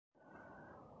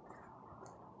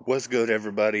What's good,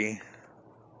 everybody?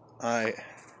 I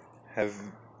have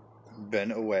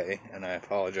been away, and I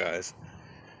apologize.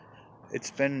 It's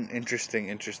been an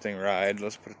interesting ride,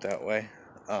 let's put it that way.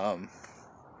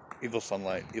 Evil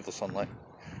sunlight.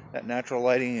 That natural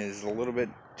lighting is a little bit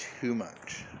too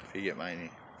much, if you get my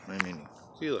meaning.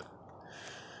 See, look.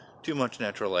 Too much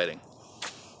natural lighting.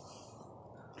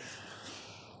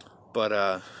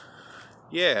 But,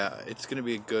 yeah, it's going to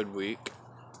be a good week.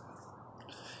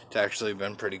 It's actually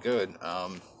been pretty good. I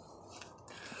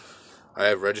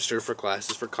have registered for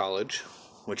classes for college,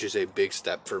 which is a big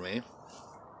step for me.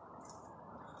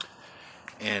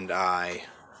 And I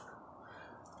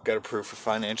got approved for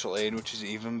financial aid, which is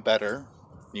even better,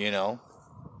 you know.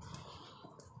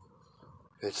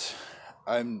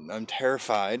 I'm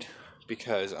terrified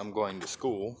because I'm going to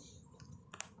school.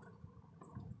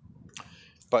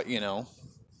 But,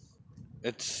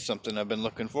 it's something I've been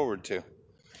looking forward to.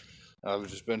 I've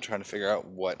just been trying to figure out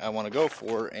what I want to go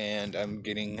for, and I'm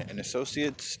getting an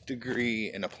associate's degree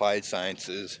in applied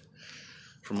sciences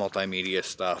for multimedia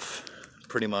stuff.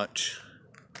 Pretty much,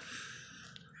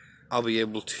 I'll be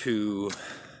able to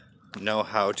know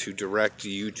how to direct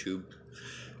YouTube.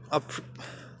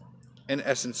 In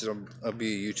essence, I'll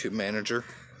be a YouTube manager.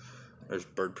 There's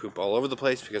bird poop all over the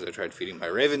place because I tried feeding my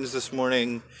ravens this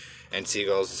morning, and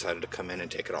seagulls decided to come in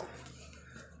and take it all.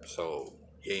 So,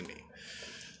 yay me.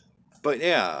 But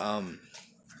yeah,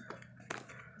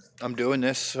 I'm doing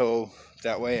this so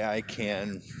that way I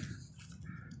can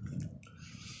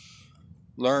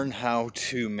learn how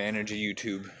to manage a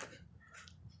YouTube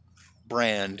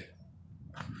brand,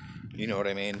 you know what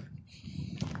I mean,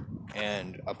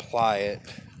 and apply it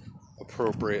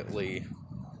appropriately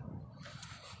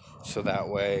so that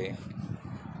way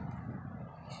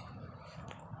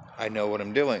I know what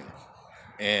I'm doing.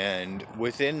 And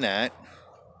within that,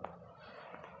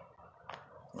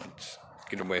 let's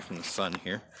get away from the sun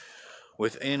here.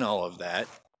 Within all of that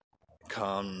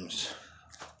comes,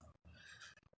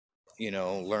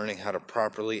 learning how to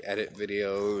properly edit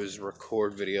videos,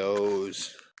 record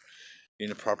videos,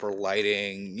 proper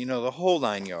lighting, the whole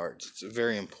 9 yards. It's a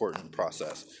very important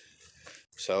process.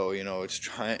 So,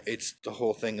 it's the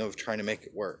whole thing of trying to make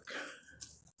it work.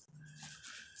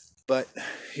 But,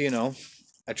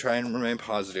 I try and remain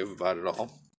positive about it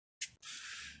all.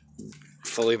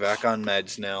 Fully back on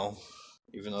meds now,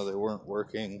 even though they weren't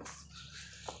working.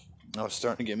 I was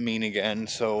starting to get mean again,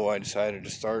 so I decided to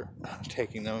start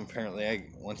taking them. Apparently,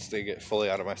 once they get fully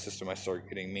out of my system, I start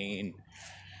getting mean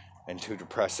and too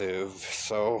depressive.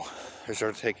 So I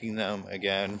started taking them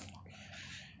again,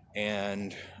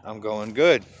 and I'm going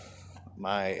good.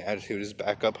 My attitude is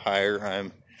back up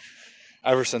higher.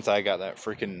 Ever since I got that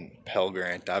freaking Pell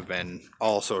Grant, I've been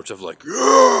all sorts of like,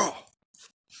 yeah!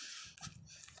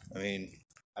 I mean,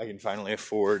 I can finally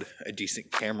afford a decent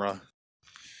camera.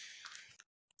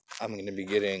 I'm going to be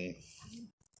getting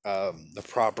the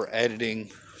proper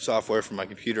editing software for my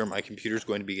computer. My computer's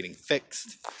going to be getting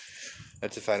fixed.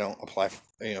 That's if I don't apply,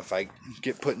 if I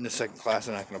get put in the second class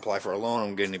and I can apply for a loan,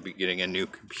 I'm going to be getting a new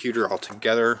computer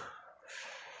altogether.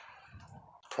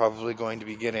 Probably going to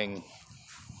be getting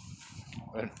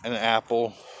an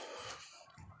Apple,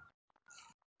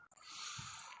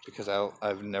 because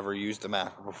I've never used a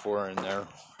Mac before, and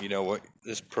what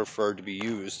is preferred to be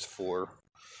used for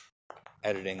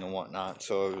editing and whatnot.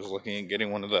 So I was looking at getting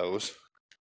one of those.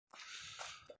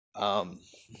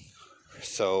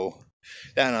 So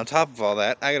then on top of all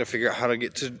that, I got to figure out how to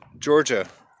get to Georgia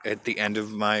at the end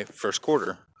of my first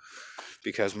quarter,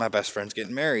 because my best friend's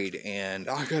getting married and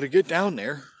I got to get down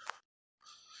there.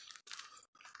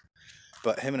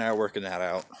 But him and I are working that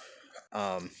out.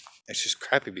 It's just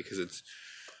crappy because it's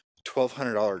a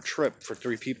 $1,200 trip for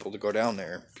 3 people to go down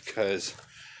there, because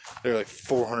they're like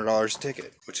 $400 a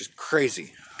ticket, which is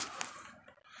crazy.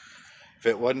 If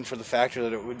it wasn't for the factor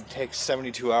that it would take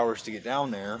 72 hours to get down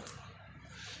there,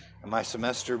 and my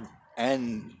semester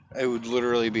end, it would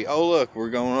literally be, oh look,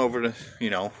 we're going over to,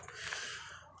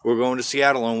 we're going to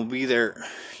Seattle, and we'll be there,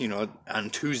 on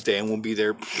Tuesday, and we'll be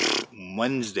there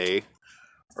Wednesday,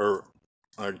 or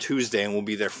Tuesday, and we'll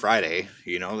be there Friday.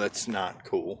 That's not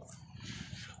cool.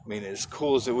 I mean, as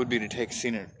cool as it would be to take a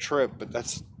scenic trip, but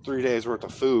that's 3 days worth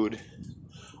of food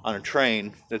on a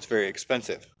train. That's very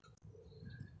expensive.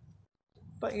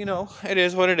 But, it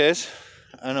is what it is.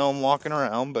 I know I'm walking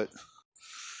around, but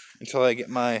until I get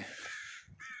my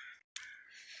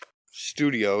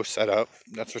studio set up,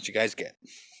 that's what you guys get.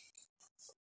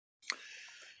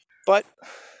 But,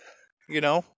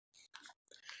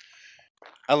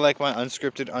 I like my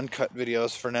unscripted, uncut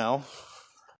videos for now.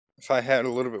 If I had a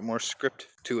little bit more script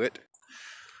to it,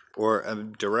 or a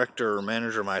director or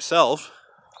manager myself,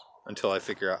 until I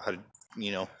figure out how to,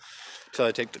 until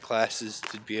I take the classes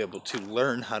to be able to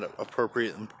learn how to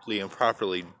appropriately and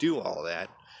properly do all that.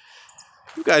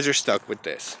 You guys are stuck with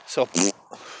this. So,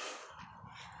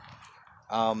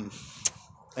 and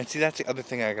see, that's the other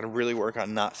thing I gotta really work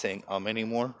on, not saying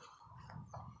anymore.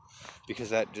 Because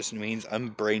that just means I'm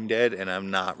brain dead, and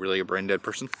I'm not really a brain dead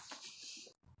person.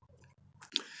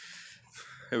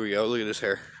 Here we go. Look at this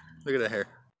hair. Look at that hair.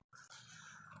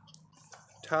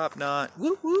 Top knot.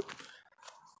 Whoop whoop.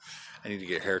 I need to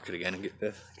get a haircut again and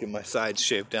get my sides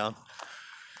shaved down.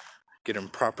 Get them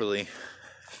properly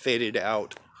faded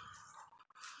out.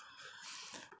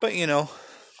 But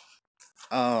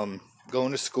going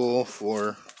to school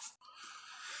for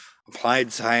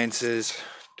applied sciences,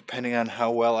 depending on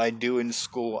how well I do in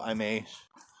school, I may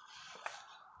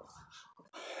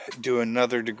do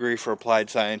another degree for applied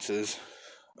sciences,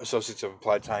 associates of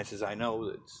applied sciences. I know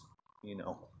that's,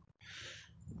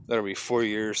 that'll be 4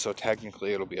 years, so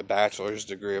technically it'll be a bachelor's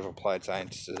degree of applied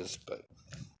sciences, but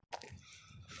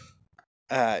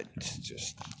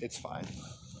it's fine.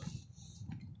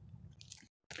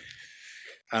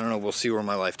 I don't know, we'll see where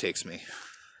my life takes me.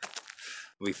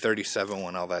 I'll be 37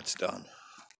 when all that's done,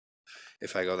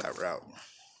 if I go that route.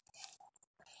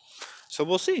 So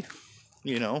we'll see,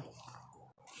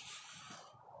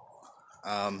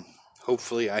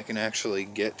 hopefully I can actually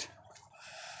get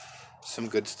some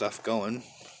good stuff going.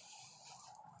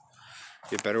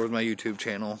 Get better with my YouTube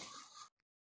channel.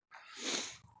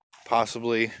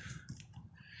 Possibly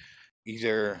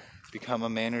either become a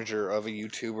manager of a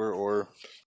YouTuber or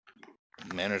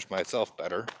manage myself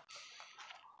better.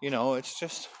 It's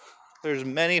just, there's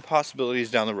many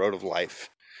possibilities down the road of life.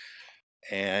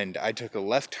 And I took a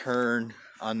left turn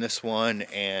on this one,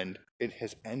 and it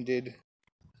has ended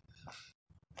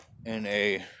in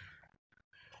a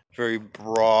very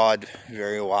broad,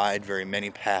 very wide, very many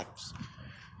paths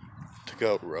to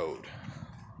go road.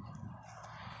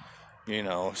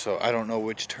 So I don't know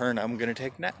which turn I'm going to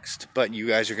take next, but you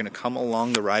guys are going to come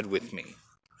along the ride with me.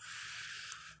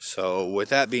 So with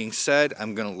that being said,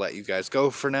 I'm going to let you guys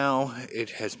go for now. It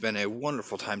has been a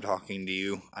wonderful time talking to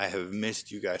you. I have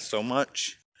missed you guys so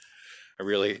much. I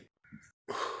really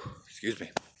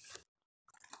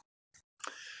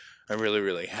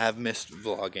have missed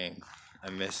vlogging. I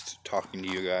missed talking to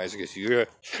you guys. I guess you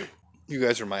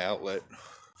guys are my outlet.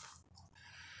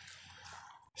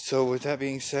 So with that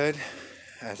being said,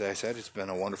 as I said, it's been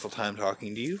a wonderful time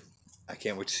talking to you. I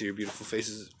can't wait to see your beautiful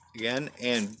faces again.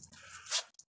 And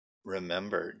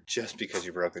remember, just because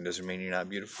you're broken doesn't mean you're not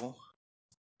beautiful.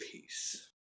 Peace.